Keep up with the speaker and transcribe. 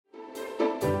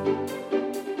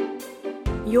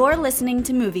You're listening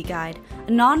to Movie Guide,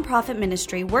 a non-profit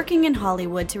ministry working in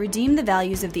Hollywood to redeem the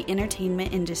values of the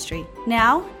entertainment industry.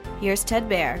 Now, here's Ted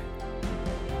Baer.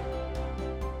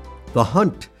 The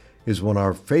Hunt is one of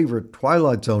our favorite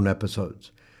Twilight Zone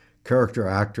episodes. Character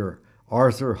actor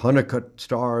Arthur Honeycutt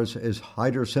stars as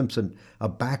Hyder Simpson, a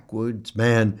backwoods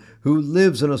man who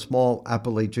lives in a small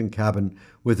Appalachian cabin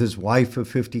with his wife of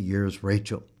 50 years,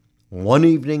 Rachel. One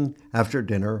evening after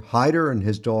dinner, Hyder and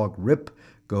his dog Rip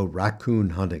go raccoon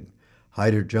hunting.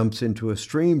 Hyder jumps into a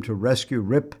stream to rescue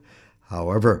Rip.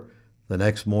 However, the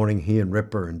next morning he and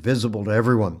Rip are invisible to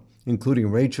everyone,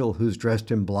 including Rachel, who's dressed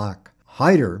in black.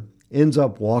 Hyder ends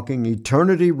up walking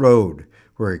Eternity Road,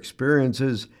 where he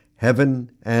experiences heaven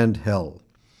and hell.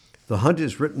 The Hunt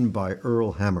is written by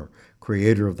Earl Hammer,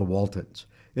 creator of The Waltons.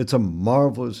 It's a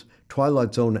marvelous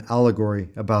Twilight Zone allegory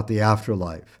about the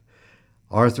afterlife.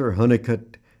 Arthur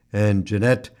Honeycutt and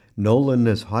Jeanette Nolan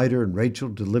as Hyder and Rachel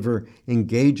deliver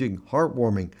engaging,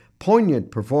 heartwarming, poignant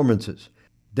performances.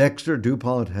 Dexter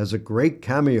DuPont has a great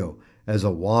cameo as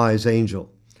a wise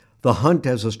angel. The Hunt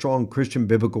has a strong Christian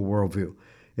biblical worldview.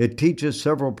 It teaches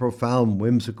several profound,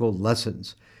 whimsical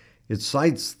lessons. It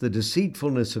cites the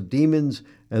deceitfulness of demons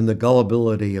and the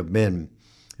gullibility of men.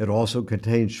 It also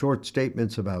contains short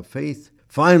statements about faith.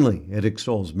 Finally, it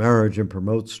extols marriage and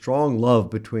promotes strong love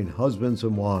between husbands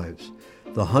and wives.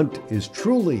 The Hunt is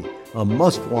truly a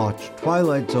must-watch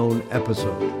Twilight Zone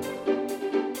episode.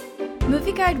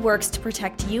 Movie Guide works to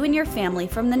protect you and your family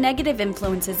from the negative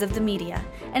influences of the media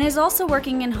and is also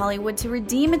working in Hollywood to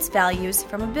redeem its values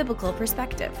from a biblical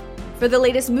perspective. For the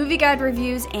latest Movie Guide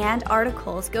reviews and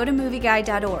articles, go to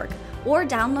movieguide.org or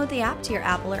download the app to your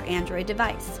Apple or Android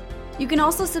device. You can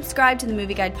also subscribe to the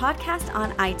Movie Guide podcast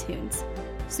on iTunes.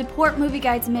 Support Movie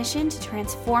Guide's mission to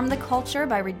transform the culture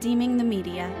by redeeming the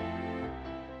media.